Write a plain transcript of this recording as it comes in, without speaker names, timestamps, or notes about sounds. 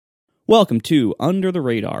Welcome to Under the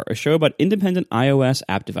Radar, a show about independent iOS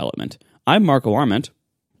app development. I'm Marco Arment.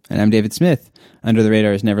 And I'm David Smith. Under the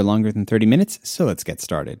Radar is never longer than 30 minutes, so let's get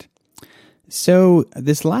started. So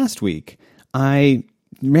this last week, I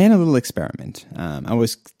ran a little experiment.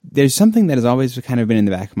 There's something that has always kind of been in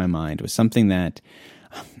the back of my mind. It was something that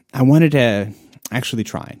I wanted to actually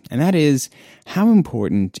try, and that is how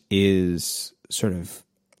important is sort of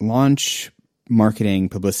launch marketing,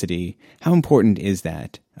 publicity, how important is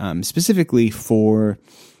that specifically for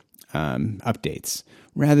updates,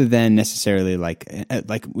 rather than necessarily like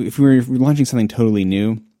if we were launching something totally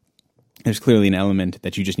new, there's clearly an element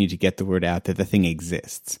that you just need to get the word out that the thing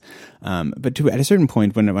exists. But at a certain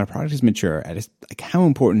point, when a product is mature, how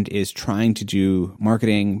important is trying to do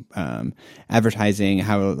marketing, advertising,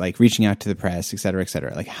 how reaching out to the press, et cetera, et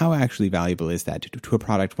cetera. Like how actually valuable is that to a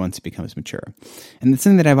product once it becomes mature? And it's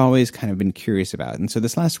something that I've always kind of been curious about. And so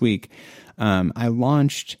this last week, I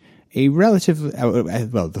launched a relative, the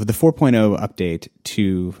 4.0 update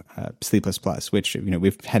to Sleep++, which,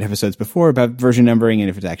 we've had episodes before about version numbering and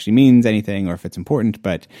if it actually means anything or if it's important,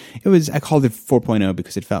 but I called it 4.0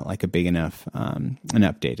 because it felt like a big enough, an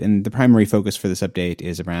update. And the primary focus for this update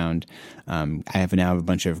is around, I have now a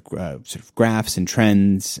bunch of sort of graphs and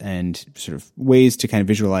trends and sort of ways to kind of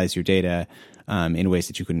visualize your data in ways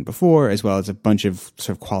that you couldn't before, as well as a bunch of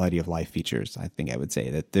sort of quality of life features. I think I would say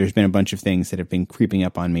that there's been a bunch of things that have been creeping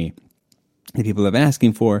up on me that people have been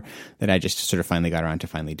asking for that I just sort of finally got around to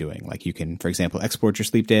finally doing. Like you can, for example, export your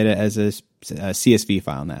sleep data as a CSV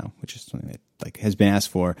file now, which is something that has been asked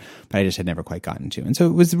for, but I just had never quite gotten to. And so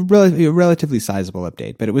it was a relatively sizable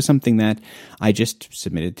update, but it was something that I just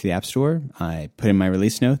submitted to the App Store. I put in my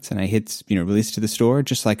release notes and I hit, release to the store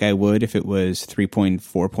just like I would if it was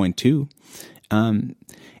 3.4.2.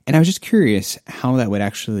 And I was just curious how that would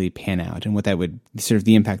actually pan out and what that would sort of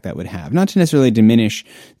the impact that would have. Not to necessarily diminish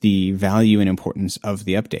the value and importance of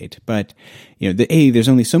the update, but there's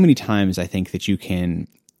only so many times I think that you can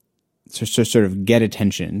sort of get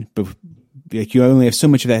attention, but you only have so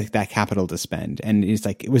much of that capital to spend. And it's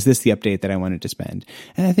like, was this the update that I wanted to spend?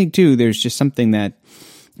 And I think too, there's just something that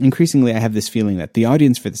increasingly I have this feeling that the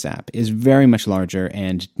audience for this app is very much larger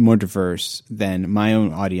and more diverse than my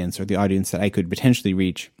own audience or the audience that I could potentially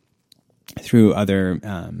reach through other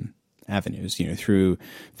avenues, through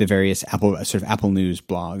the various Apple News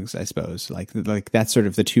blogs, I suppose. Like that's sort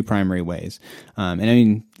of the two primary ways. And I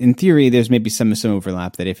mean, in theory, there's maybe some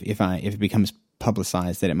overlap that if it becomes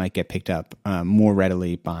publicized, that it might get picked up more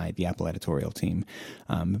readily by the Apple editorial team,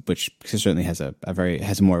 which certainly has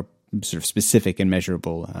a more sort of specific and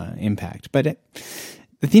measurable impact. But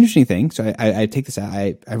the interesting thing, so I take this out,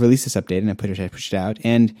 I release this update and I push it out,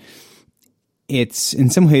 and it's in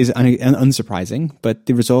some ways unsurprising, but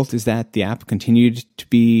the result is that the app continued to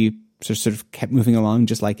be sort of kept moving along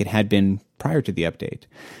just like it had been prior to the update.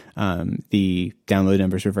 The download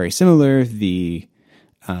numbers were very similar. The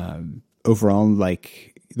overall,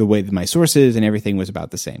 the way that my sources and everything was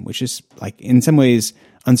about the same, which is in some ways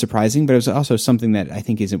unsurprising, but it was also something that I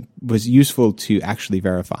think was useful to actually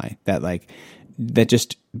verify that that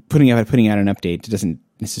just putting out an update doesn't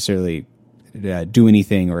necessarily do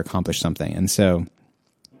anything or accomplish something. And so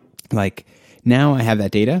now I have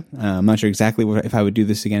that data. I'm not sure exactly if I would do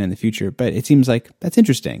this again in the future, but it seems like that's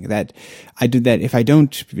interesting that I did that. If I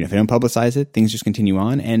don't publicize it, things just continue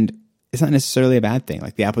on, and it's not necessarily a bad thing.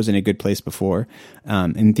 The app was in a good place before.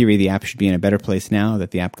 In theory, the app should be in a better place now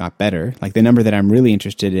that the app got better. The number that I'm really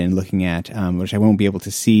interested in looking at, which I won't be able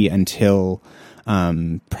to see until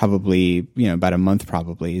probably, about a month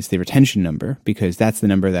probably, is the retention number, because that's the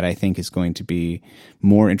number that I think is going to be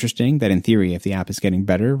more interesting. That in theory, if the app is getting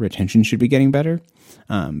better, retention should be getting better.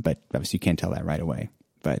 But obviously you can't tell that right away.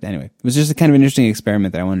 But anyway, it was just a kind of an interesting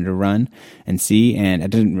experiment that I wanted to run and see, and I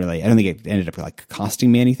don't think it ended up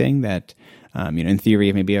costing me anything. That in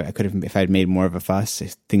theory, maybe I could have, if I'd made more of a fuss,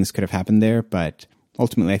 things could have happened there. But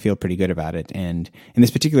ultimately, I feel pretty good about it. And in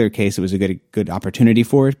this particular case, it was a good opportunity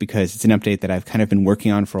for it because it's an update that I've kind of been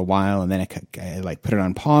working on for a while, and then I put it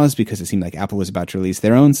on pause because it seemed like Apple was about to release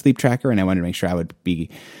their own sleep tracker, and I wanted to make sure I would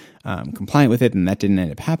be compliant with it, and that didn't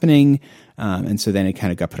end up happening. And so then it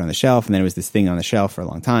kind of got put on the shelf, and then it was this thing on the shelf for a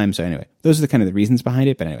long time. So anyway, those are the kind of the reasons behind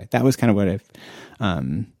it. But anyway, that was kind of what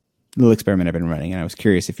little experiment I've been running, and I was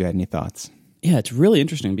curious if you had any thoughts. Yeah, it's really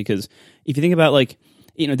interesting because if you think about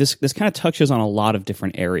this kind of touches on a lot of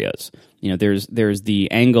different areas. There's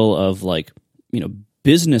the angle of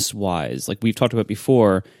business wise, like we've talked about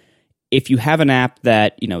before. If you have an app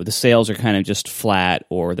that, the sales are kind of just flat,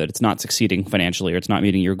 or that it's not succeeding financially, or it's not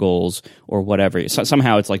meeting your goals, or whatever,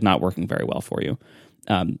 somehow it's not working very well for you.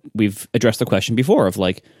 We've addressed the question before of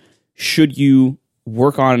should you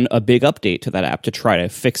work on a big update to that app to try to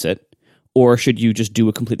fix it, or should you just do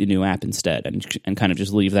a completely new app instead and kind of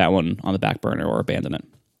just leave that one on the back burner or abandon it?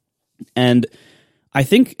 And I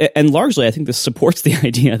think, and largely, I think this supports the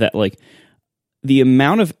idea that like the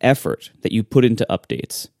amount of effort that you put into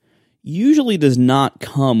updates usually does not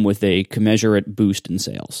come with a commensurate boost in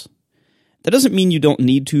sales. That doesn't mean you don't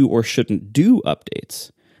need to or shouldn't do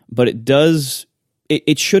updates, but it does.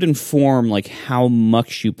 It should inform like how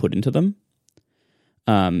much you put into them,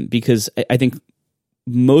 because I think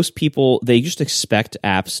most people, they just expect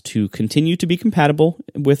apps to continue to be compatible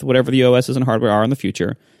with whatever the OSs and hardware are in the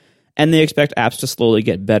future, and they expect apps to slowly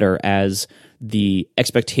get better as the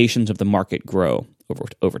expectations of the market grow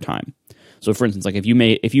over time. So, for instance, like if you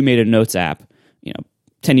made a Notes app,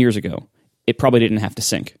 10 years ago, it probably didn't have to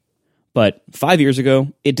sync, but 5 years ago,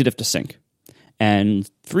 it did have to sync. And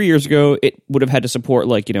 3 years ago, it would have had to support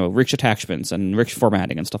rich attachments and rich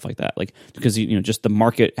formatting and stuff like that. Like because just the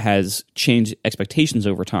market has changed expectations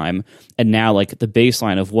over time, and now like the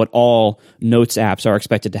baseline of what all Notes apps are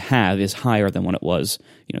expected to have is higher than what it was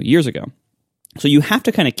years ago. So you have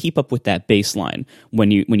to kind of keep up with that baseline when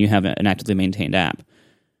you have an actively maintained app.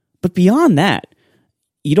 But beyond that,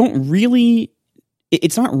 it's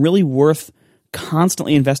not really worth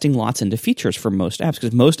constantly investing lots into features for most apps,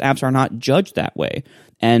 because most apps are not judged that way,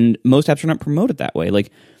 and most apps are not promoted that way. Like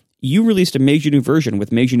you released a major new version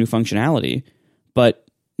with major new functionality, but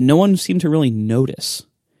no one seemed to really notice.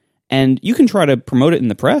 And you can try to promote it in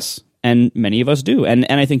the press, and many of us do. And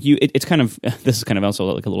I think it's kind of, this is kind of also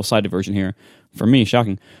like a little side diversion here for me,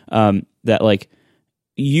 shocking, that like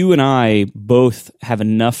you and I both have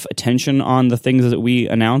enough attention on the things that we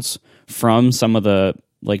announce from some of the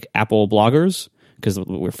like Apple bloggers, because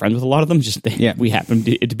we're friends with a lot of them. We happen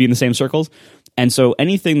to be in the same circles, and so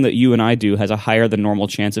anything that you and I do has a higher than normal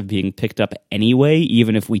chance of being picked up anyway,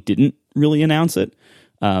 even if we didn't really announce it.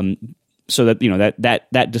 So that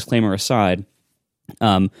that disclaimer aside,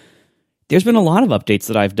 there's been a lot of updates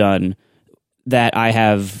that I've done that I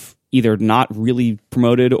have either not really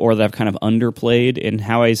promoted or that I've kind of underplayed in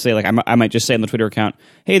how I say. Like I might just say on the Twitter account,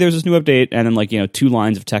 "Hey, there's this new update," and then 2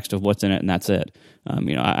 lines of text of what's in it, and that's it.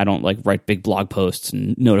 I don't like write big blog posts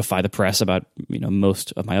and notify the press about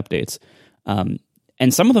most of my updates.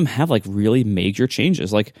 And some of them have like really major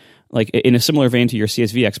changes, like in a similar vein to your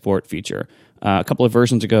CSV export feature. A couple of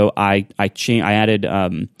versions ago, I added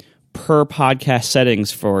per podcast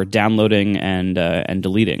settings for downloading and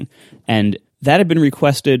deleting, and that had been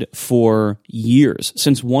requested for years.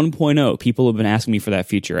 Since 1.0, people have been asking me for that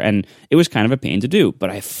feature, and it was kind of a pain to do,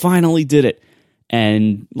 but I finally did it,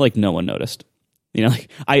 and like no one noticed.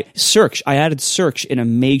 I added search in a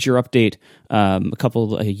major update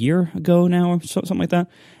a year ago now, or something like that,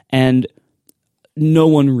 and no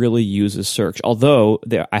one really uses search. Although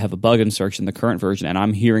I have a bug in search in the current version, and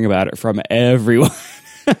I'm hearing about it from everyone.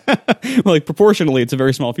 Like proportionally, it's a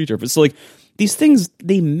very small feature, but it's like these things,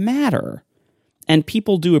 they matter, and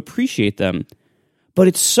people do appreciate them. But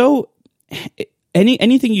it's so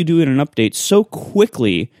anything you do in an update so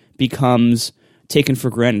quickly becomes taken for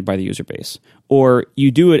granted by the user base. Or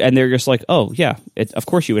you do it and they're just like, oh yeah, of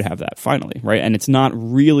course you would have that finally, right? And it's not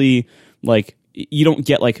really like, you don't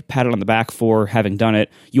get like patted on the back for having done it.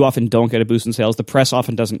 You often don't get a boost in sales. The press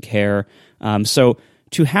often doesn't care. So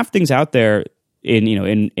to have things out there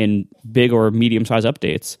in big or medium sized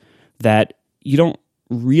updates that you don't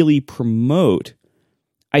really promote,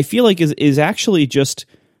 I feel like is actually just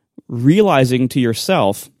realizing to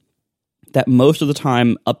yourself that most of the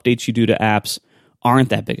time updates you do to apps aren't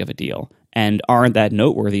that big of a deal and aren't that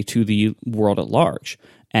noteworthy to the world at large,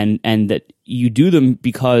 and that you do them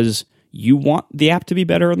because you want the app to be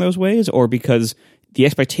better in those ways, or because the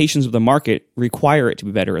expectations of the market require it to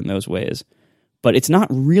be better in those ways. But it's not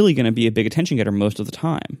really going to be a big attention getter most of the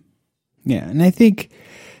time. Yeah, and I think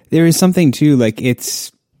there is something too, like I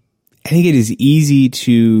think it is easy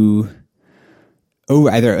to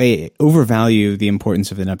overvalue the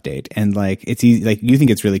importance of an update, and like it's easy, like you think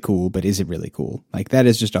it's really cool, but is it really cool? Like that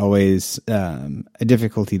is just always a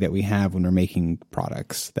difficulty that we have when we're making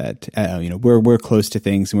products. That we're close to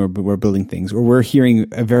things and we're building things, or we're hearing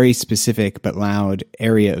a very specific but loud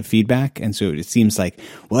area of feedback, and so it seems like,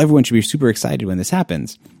 well, everyone should be super excited when this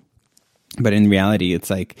happens. But in reality, it's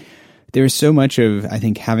like there's so much of, I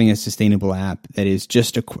think, having a sustainable app that is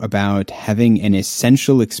just about having an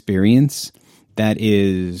essential experience that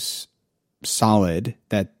is solid,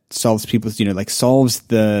 that solves people's, solves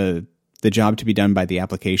the job to be done by the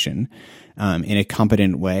application in a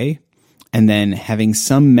competent way, and then having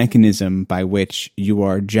some mechanism by which you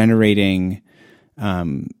are generating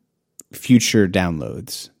future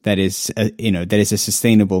downloads. That is, that is a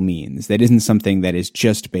sustainable means. That isn't something that is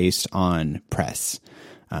just based on press.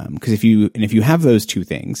 Because if you have those two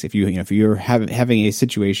things, if you're having a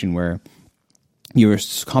situation where you're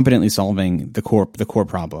competently solving the core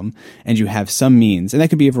problem, and you have some means, and that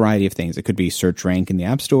could be a variety of things. It could be search rank in the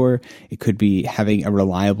App Store. It could be having a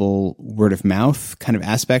reliable word of mouth kind of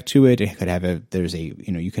aspect to it. It could have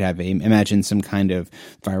imagine some kind of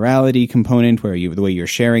virality component where the way you're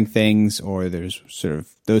sharing things, or there's sort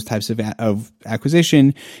of those types of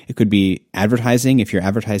acquisition. It could be advertising, if your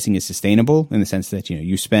advertising is sustainable in the sense that,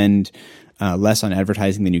 you spend less on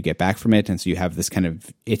advertising than you get back from it. And so you have this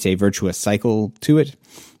it's a virtuous cycle to it.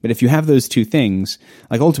 But if you have those two things,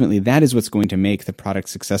 like ultimately that is what's going to make the product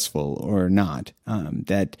successful or not.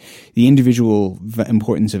 That the individual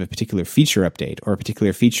importance of a particular feature update or a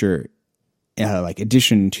particular feature like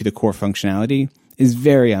addition to the core functionality is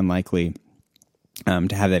very unlikely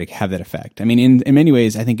to have that effect. I mean, in many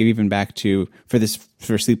ways, I think even back to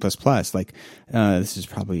for Sleep++, like this is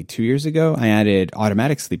probably 2 years ago, I added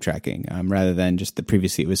automatic sleep tracking rather than just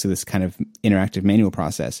previously it was this kind of interactive manual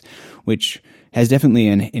process, which has definitely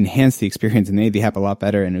enhanced the experience and made the app a lot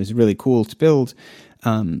better, and it was really cool to build.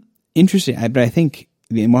 Interesting, but I think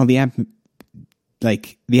while the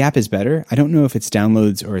app is better, I don't know if its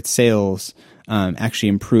downloads or its sales actually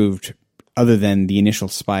improved. Other than the initial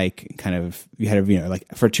spike, you had like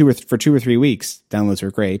for 2 or 3 weeks, downloads were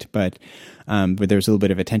great, but there was a little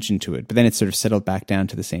bit of attention to it. But then it sort of settled back down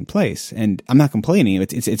to the same place. And I'm not complaining;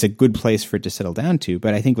 it's a good place for it to settle down to.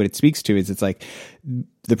 But I think what it speaks to is it's like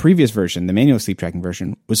the previous version, the manual sleep tracking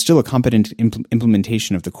version, was still a competent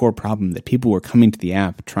implementation of the core problem that people were coming to the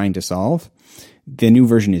app trying to solve. The new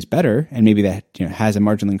version is better, and maybe that has a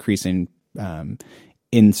marginal increase in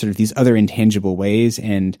sort of these other intangible ways.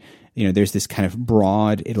 And there's this kind of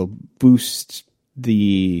broad, it'll boost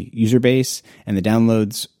the user base and the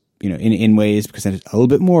downloads, in ways because there's a little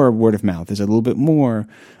bit more word of mouth. There's a little bit more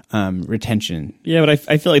retention. Yeah, but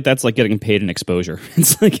I feel like that's like getting paid in exposure.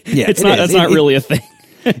 It's like, that's not really a thing.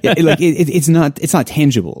 It's not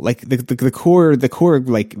tangible. Like the core,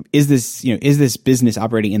 like, is this business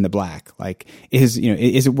operating in the black? Like, is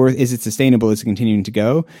it sustainable? Is it continuing to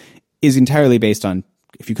go? Is entirely based on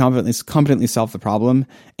if you competently solve the problem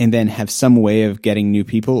and then have some way of getting new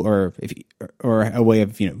people or a way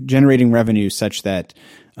of generating revenue such that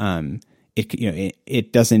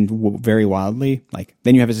it doesn't vary wildly, like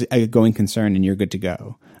then you have a going concern and you're good to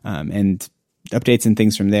go. And updates and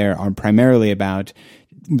things from there are primarily about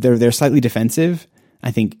they're slightly defensive,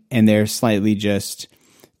 I think, and they're slightly just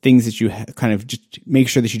things that you kind of just make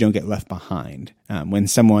sure that you don't get left behind. When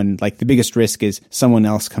someone, like, the biggest risk is someone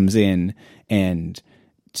else comes in and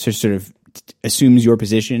sort of assumes your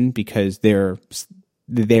position because they're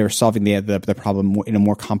solving the problem in a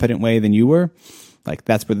more competent way than you were. Like,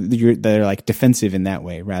 that's where they're like defensive in that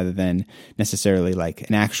way rather than necessarily like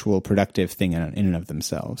an actual productive thing in and of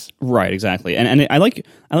themselves. Right, exactly. And I like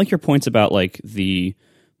your points about like the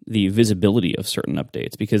visibility of certain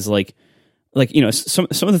updates, because like some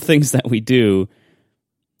of the things that we do,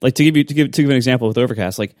 like to give an example with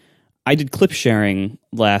Overcast, like I did clip sharing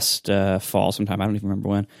last fall sometime, I don't even remember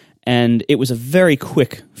when, and it was a very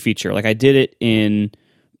quick feature. Like I did it in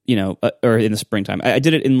or in the springtime. I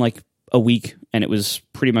did it in like a week and it was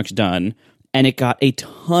pretty much done, and it got a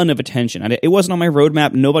ton of attention. It wasn't on my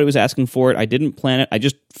roadmap, nobody was asking for it, I didn't plan it, I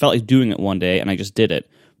just felt like doing it one day and I just did it,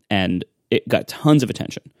 and it got tons of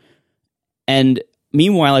attention. And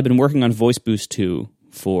meanwhile, I've been working on Voice Boost 2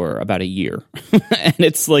 for about a year. And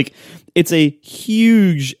it's like, it's a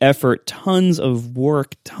huge effort, tons of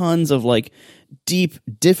work, tons of like deep,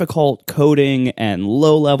 difficult coding and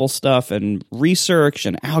low-level stuff and research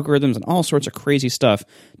and algorithms and all sorts of crazy stuff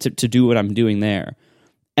to do what I'm doing there.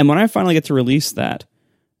 And when I finally get to release that,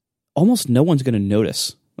 almost no one's going to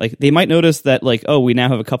notice. Like, they might notice that, like, oh, we now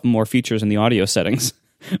have a couple more features in the audio settings,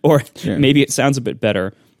 or sure, maybe it sounds a bit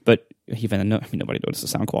better, but even nobody notices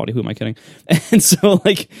sound quality. Who am I kidding? And so,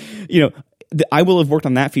 like, I will have worked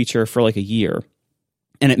on that feature for like a year,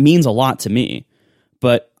 and it means a lot to me.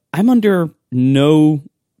 But I'm under no,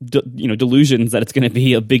 delusions that it's going to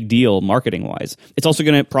be a big deal marketing wise. It's also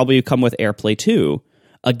going to probably come with AirPlay 2.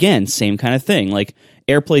 Again, same kind of thing. Like,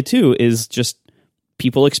 AirPlay 2 is just,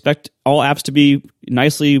 people expect all apps to be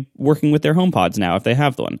nicely working with their HomePods now if they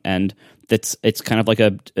have one, and it's kind of like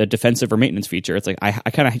a defensive or maintenance feature. It's like I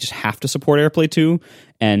kind of just have to support AirPlay 2,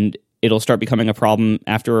 and it'll start becoming a problem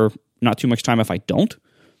after not too much time if I don't.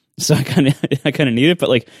 So I kind of need it, but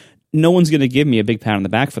like no one's going to give me a big pat on the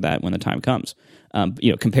back for that when the time comes.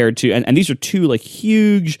 compared to, and these are two like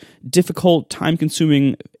huge, difficult,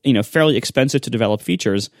 time-consuming, fairly expensive to develop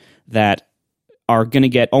features that are going to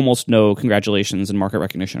get almost no congratulations and market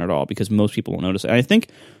recognition at all because most people won't notice it. And I think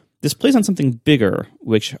this plays on something bigger,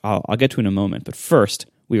 which I'll get to in a moment. But first,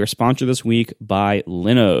 we are sponsored this week by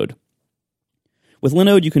Linode. With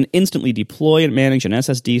Linode, you can instantly deploy and manage an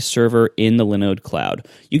SSD server in the Linode cloud.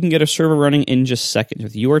 You can get a server running in just seconds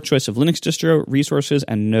with your choice of Linux distro, resources,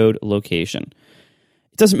 and node location.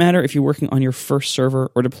 It doesn't matter if you're working on your first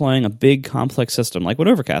server or deploying a big complex system like what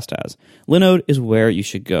Overcast has. Linode is where you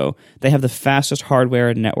should go. They have the fastest hardware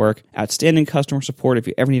and network, outstanding customer support if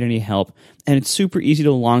you ever need any help, and it's super easy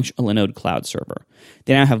to launch a Linode cloud server.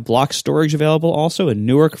 They now have block storage available also in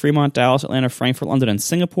Newark, Fremont, Dallas, Atlanta, Frankfurt, London, and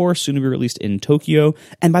Singapore, soon to be released in Tokyo.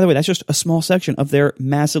 And by the way, that's just a small section of their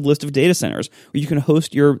massive list of data centers where you can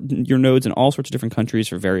host your nodes in all sorts of different countries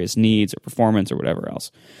for various needs or performance or whatever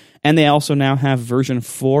else. And they also now have version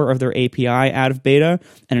 4 of their API out of beta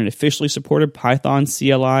and an officially supported Python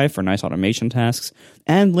CLI for nice automation tasks.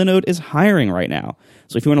 And Linode is hiring right now.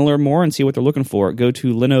 So if you want to learn more and see what they're looking for, go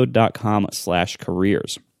to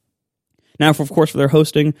linode.com/careers. Now, for their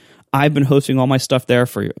hosting, I've been hosting all my stuff there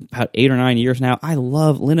for about 8 or 9 years now. I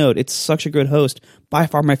love Linode. It's such a good host. By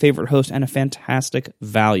far my favorite host and a fantastic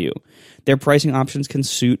value. Their pricing options can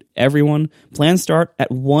suit everyone. Plans start at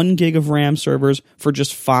 1 gig of RAM servers for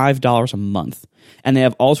just $5 a month. And they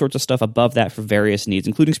have all sorts of stuff above that for various needs,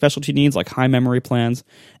 including specialty needs like high memory plans.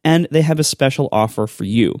 And they have a special offer for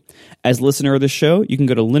you. As a listener of this show, you can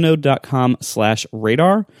go to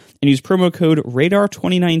linode.com/radar and use promo code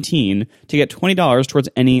RADAR2019 to get $20 towards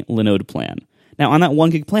any Linode plan. Now, on that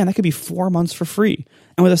 1 gig plan, that could be 4 months for free.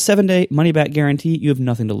 And with a 7-day money-back guarantee, you have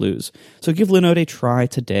nothing to lose. So give Linode a try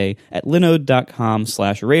today at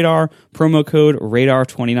linode.com/radar, promo code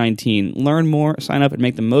RADAR2019. Learn more, sign up, and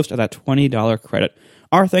make the most of that $20 credit.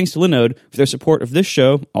 Our thanks to Linode for their support of this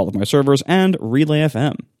show, all of my servers, and Relay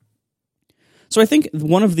FM. So I think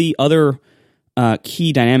one of the other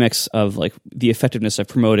key dynamics of like the effectiveness of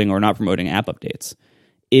promoting or not promoting app updates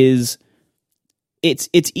is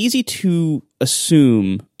it's easy to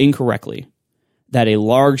assume incorrectly that a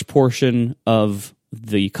large portion of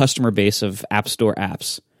the customer base of App Store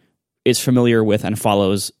apps is familiar with and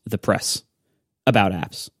follows the press about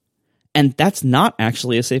apps. And that's not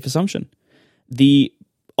actually a safe assumption. The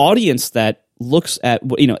audience that looks at,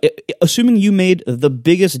 assuming you made the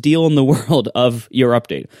biggest deal in the world of your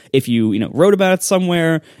update, if you wrote about it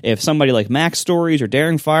somewhere, if somebody like Mac Stories or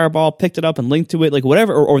Daring Fireball picked it up and linked to it, like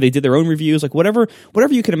whatever, or they did their own reviews, like whatever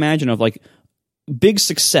you can imagine of like big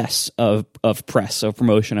success of press, of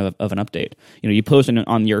promotion of an update. You post it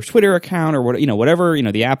on your Twitter account or whatever,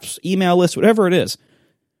 the app's email list, whatever it is.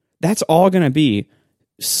 That's all going to be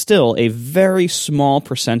still a very small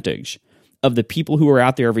percentage of the people who are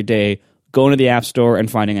out there every day going to the App Store and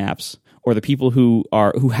finding apps, or the people who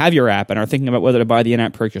have your app and are thinking about whether to buy the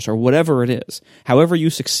in-app purchase or whatever it is. However you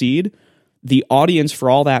succeed, the audience for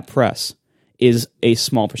all that press is a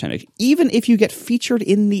small percentage. Even if you get featured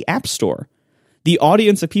in the App Store, the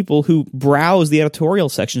audience of people who browse the editorial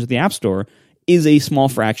sections of the App Store is a small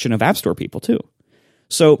fraction of App Store people too.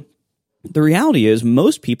 So the reality is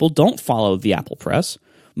most people don't follow the Apple press.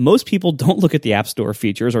 Most people don't look at the App Store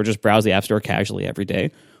features or just browse the App Store casually every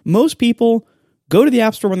day. Most people go to the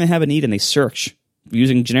App Store when they have a need and they search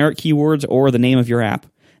using generic keywords or the name of your app.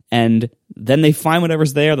 And then they find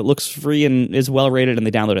whatever's there that looks free and is well rated and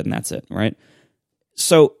they download it and that's it, right?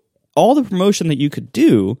 So all the promotion that you could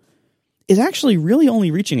do is actually really only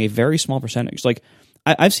reaching a very small percentage. Like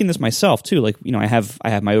I've seen this myself too. Like, I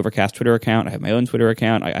have my Overcast Twitter account. I have my own Twitter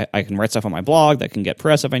account. I can write stuff on my blog that can get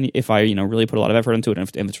press if I really put a lot of effort into it and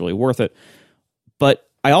if it's really worth it. But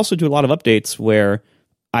I also do a lot of updates where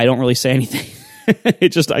I don't really say anything. I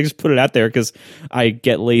just put it out there because I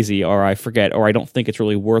get lazy or I forget or I don't think it's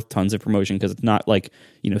really worth tons of promotion because it's not like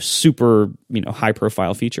super high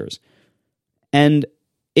profile features, and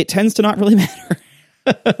it tends to not really matter.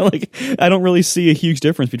 Like I don't really see a huge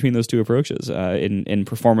difference between those two approaches in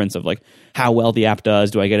performance of like how well the app does.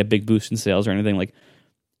 Do I get a big boost in sales or anything? Like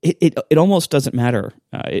it almost doesn't matter,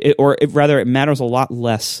 rather it matters a lot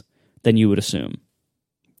less than you would assume.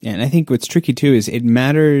 Yeah, and I think what's tricky too is it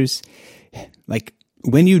matters, like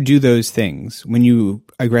when you do those things, when you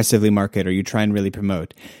aggressively market or you try and really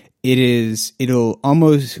promote, it'll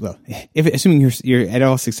almost, well, assuming you're at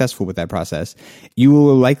all successful with that process, you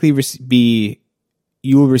will likely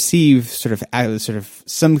you will receive sort of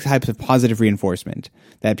some types of positive reinforcement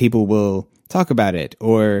that people will talk about it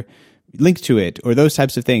or link to it or those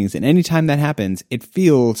types of things. And anytime that happens, it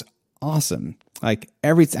feels awesome. Like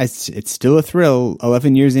it's still a thrill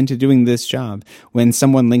 11 years into doing this job when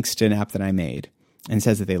someone links to an app that I made and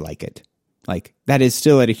says that they like it. Like that is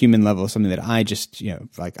still at a human level something that I just,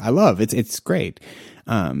 like I love. It's great.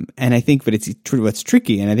 And I think, but what's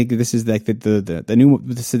tricky, and I think this is like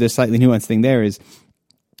the slightly nuanced thing there is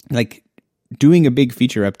like doing a big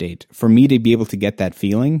feature update for me to be able to get that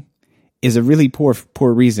feeling is a really poor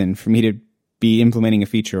reason for me to be implementing a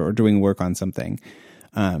feature or doing work on something.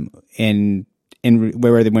 And when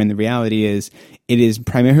the reality is it is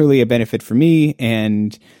primarily a benefit for me,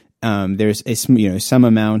 and there's some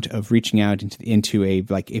amount of reaching out into a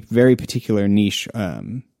very particular niche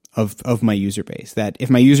of my user base. That if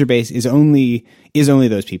my user base is only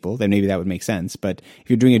those people, then maybe that would make sense. But if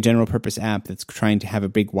you're doing a general purpose app that's trying to have a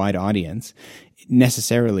big wide audience,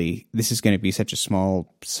 necessarily this is going to be such a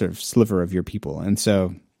small sort of sliver of your people, and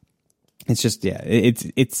so it's just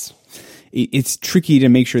it's tricky to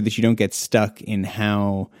make sure that you don't get stuck in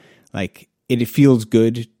how like it feels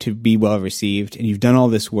good to be well received, and you've done all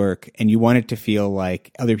this work and you want it to feel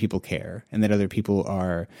like other people care and that other people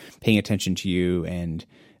are paying attention to you, and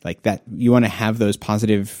like that you want to have those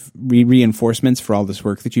positive reinforcements for all this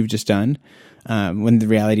work that you've just done. When the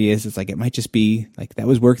reality is, it's like it might just be like that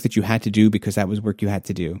was work that you had to do because that was work you had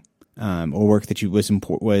to do, or work that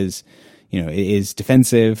is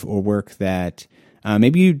defensive, or work that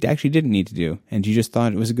maybe you actually didn't need to do, and you just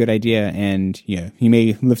thought it was a good idea, and you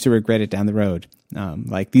may live to regret it down the road.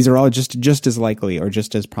 Like these are all just as likely or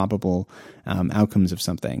just as probable outcomes of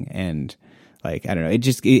something, and like I don't know. I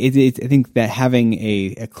think that having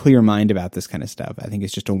a clear mind about this kind of stuff, I think,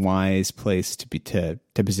 is just a wise place to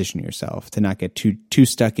position yourself, to not get too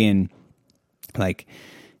stuck in like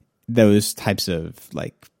those types of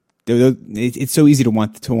like. It's so easy to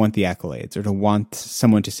want the accolades or to want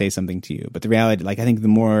someone to say something to you, but the reality, like I think the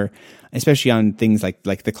more, especially on things like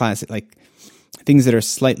the classic, like things that are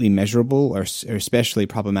slightly measurable are especially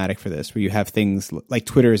problematic for this, where you have things like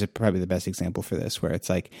Twitter is probably the best example for this, where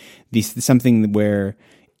it's like something where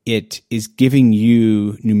it is giving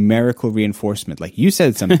you numerical reinforcement. Like you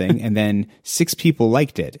said something and then 6 people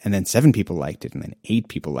liked it, and then 7 people liked it, and then 8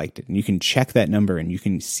 people liked it. And you can check that number and you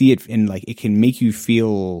can see it, and like it can make you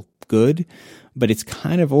feel good, but it's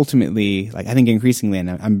kind of ultimately like, I think increasingly, and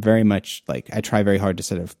I'm very much like, I try very hard to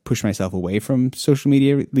sort of push myself away from social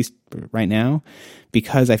media, at least right now,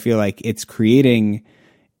 because I feel like it's creating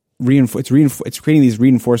it's creating these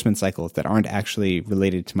reinforcement cycles that aren't actually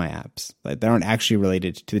related to my apps, like that aren't actually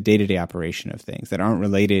related to the day-to-day operation of things, that aren't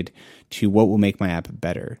related to what will make my app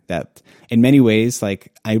better. That in many ways,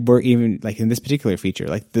 like I work, even like in this particular feature,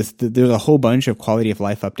 like there's a whole bunch of quality of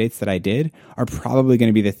life updates that I did are probably going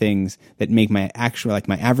to be the things that make my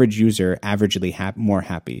average user averagely more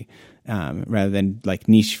happy, rather than like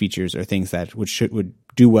niche features or things that would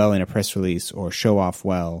do well in a press release or show off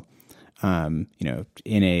well,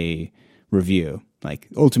 in a review. Like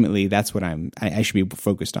ultimately that's what I should be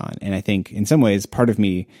focused on. And I think in some ways, part of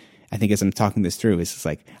me, I think as I'm talking this through, is it's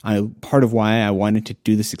like part of why I wanted to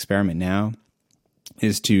do this experiment now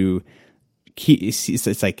is to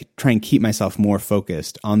it's like try and keep myself more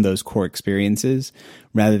focused on those core experiences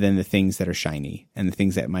rather than the things that are shiny and the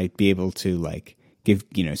things that might be able to like give,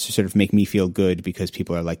 sort of make me feel good because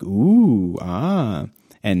people are like, ooh,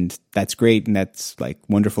 and that's great, and that's like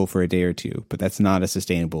wonderful for a day or two, but that's not a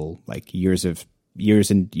sustainable like years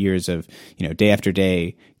and years of day after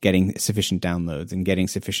day getting sufficient downloads and getting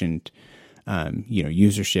sufficient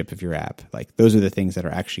usership of your app. Like those are the things that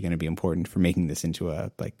are actually going to be important for making this into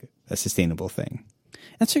a sustainable thing.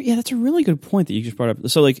 That's a really good point that you just brought up.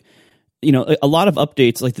 So like a lot of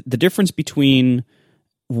updates, like the difference between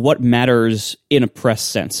what matters in a press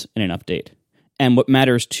sense in an update and what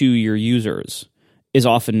matters to your users is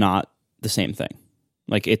often not the same thing.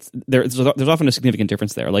 Like there's often a significant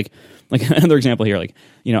difference there. Like another example here, like,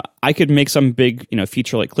 I could make some big,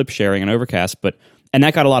 feature like clip sharing on Overcast, and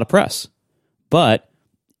that got a lot of press, but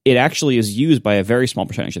it actually is used by a very small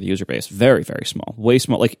percentage of the user base. Very, very small, way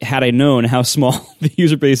small. Like had I known how small the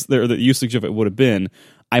user base there, the usage of it would have been,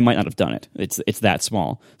 I might not have done it. It's that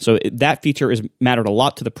small. So that feature mattered a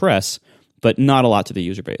lot to the press, but not a lot to the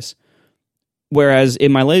user base. Whereas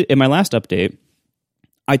in my last update,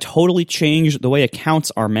 I totally changed the way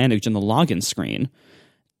accounts are managed in the login screen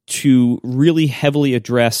to really heavily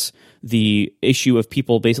address the issue of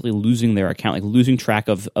people basically losing their account, like losing track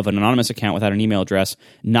of an anonymous account without an email address,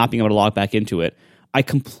 not being able to log back into it. I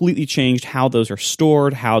completely changed how those are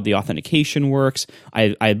stored, how the authentication works.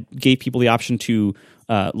 I gave people the option to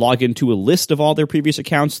log into a list of all their previous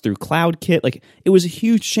accounts through CloudKit. Like it was a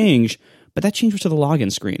huge change, but that change was to the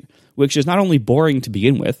login screen, which is not only boring to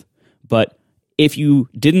begin with, but if you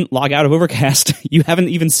didn't log out of Overcast, you haven't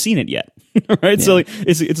even seen it yet, right? Yeah. So like,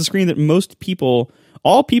 it's a screen that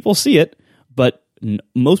all people see it, but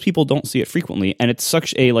most people don't see it frequently, and it's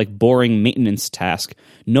such a like boring maintenance task.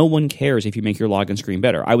 No one cares if you make your login screen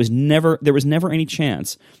better. There was never any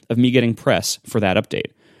chance of me getting press for that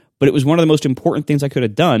update. But it was one of the most important things I could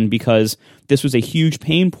have done because this was a huge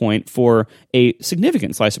pain point for a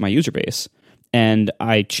significant slice of my user base. And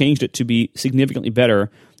I changed it to be significantly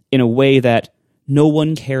better in a way that no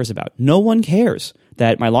one cares about. No one cares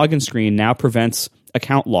that my login screen now prevents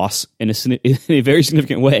account loss in a very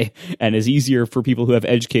significant way and is easier for people who have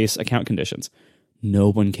edge case account conditions.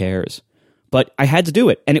 No one cares. But I had to do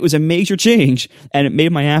it, and it was a major change, and it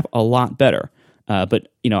made my app a lot better. But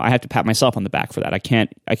I have to pat myself on the back for that. I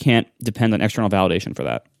can't depend on external validation for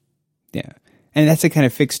that. Yeah. And that's a kind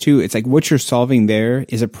of fix too. It's like what you're solving there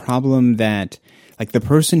is a problem that like the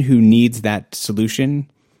person who needs that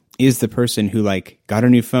solution is the person who like got a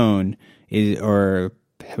new phone or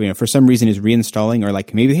for some reason is reinstalling, or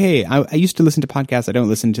like maybe, hey, I used to listen to podcasts. I don't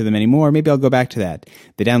listen to them anymore. Maybe I'll go back to that.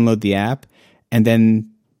 They download the app, and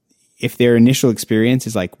then if their initial experience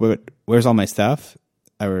is like, where's all my stuff?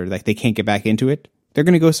 Or like they can't get back into it, they're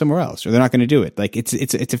going to go somewhere else, or they're not going to do it. Like it's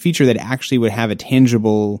a feature that actually would have a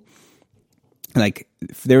tangible, like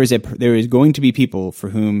there is going to be people for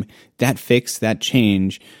whom that fix, that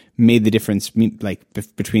change made the difference, like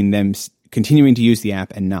between them continuing to use the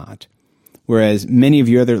app and not. Whereas many of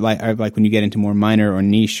your other like when you get into more minor or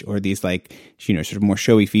niche or these like sort of more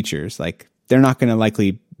showy features, like they're not going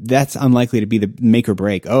to that's unlikely to be the make or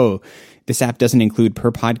break. Oh, this app doesn't include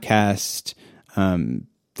per podcast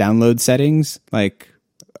download settings. Like,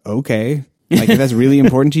 okay, like if that's really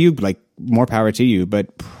important to you, like more power to you,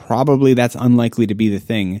 but probably that's unlikely to be the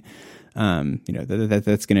thing.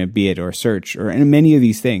 That's going to be it, or search, or and many of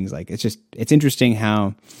these things. Like it's interesting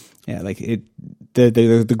how,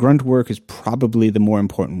 the grunt work is probably the more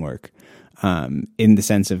important work, in the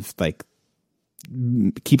sense of like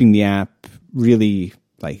keeping the app really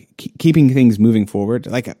like keeping things moving forward.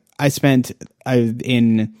 Like in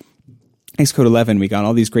Xcode 11, we got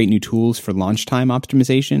all these great new tools for launch time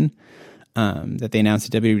optimization that they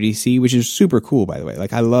announced at WWDC, which is super cool, by the way.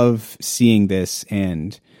 Like I love seeing this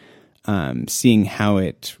and seeing how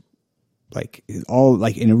it like all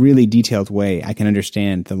like in a really detailed way. I can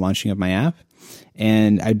understand the launching of my app,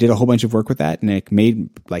 and I did a whole bunch of work with that, and it made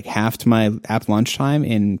like half to my app launch time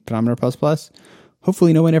in Pedometer++.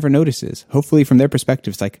 Hopefully, no one ever notices. Hopefully, from their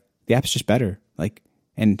perspective, it's like the app's just better. Like.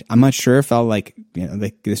 And I'm not sure if I'll like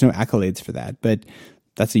there's no accolades for that, but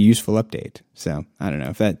that's a useful update. So I don't know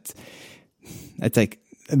if that's like,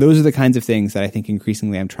 those are the kinds of things that I think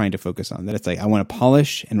increasingly I'm trying to focus on. That it's like, I want to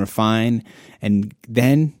polish and refine and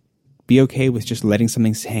then be okay with just letting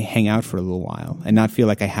something hang out for a little while and not feel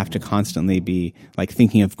like I have to constantly be like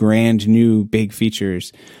thinking of grand new big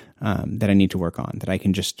features that I need to work on, that I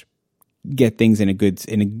can just get things in a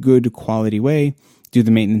good quality way, do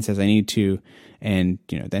the maintenance as I need to, and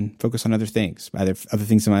then focus on other things, either other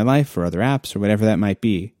things in my life or other apps or whatever that might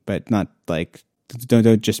be, but not like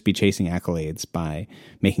don't just be chasing accolades by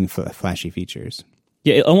making flashy features.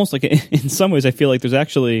 Yeah, almost like in some ways, I feel like there's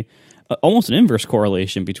actually almost an inverse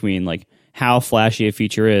correlation between like how flashy a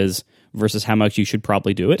feature is versus how much you should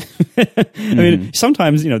probably do it. I mean,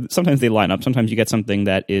 sometimes they line up. Sometimes you get something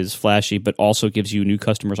that is flashy, but also gives you new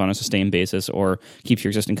customers on a sustained basis, or keeps your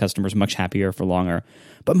existing customers much happier for longer.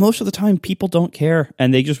 But most of the time, people don't care,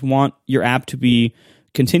 and they just want your app to be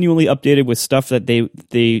continually updated with stuff that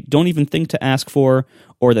they don't even think to ask for,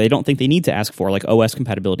 or they don't think they need to ask for, like OS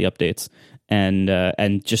compatibility updates,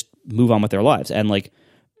 and just move on with their lives. And like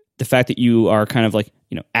the fact that you are kind of like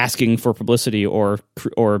asking for publicity or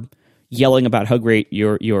yelling about how great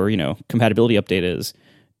your compatibility update is,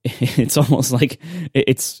 it's almost like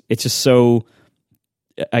it's just so,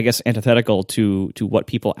 I guess, antithetical to what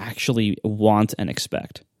people actually want and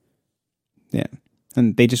expect. Yeah.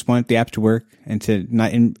 And they just want the app to work and to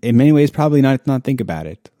not, in many ways, probably not think about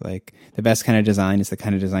it. Like the best kind of design is the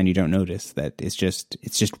kind of design you don't notice. That it's just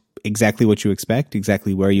exactly what you expect,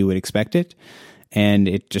 exactly where you would expect it, and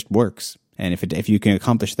it just works. And if you can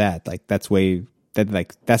accomplish that, like that's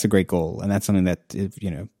a great goal, and that's something that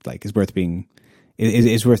is worth being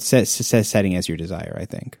is worth setting as your desire, I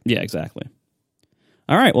think. Yeah, exactly.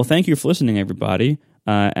 All right. Well, thank you for listening, everybody.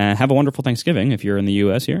 And have a wonderful Thanksgiving if you're in the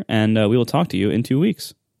U.S. here, and we will talk to you in 2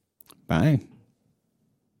 weeks. Bye.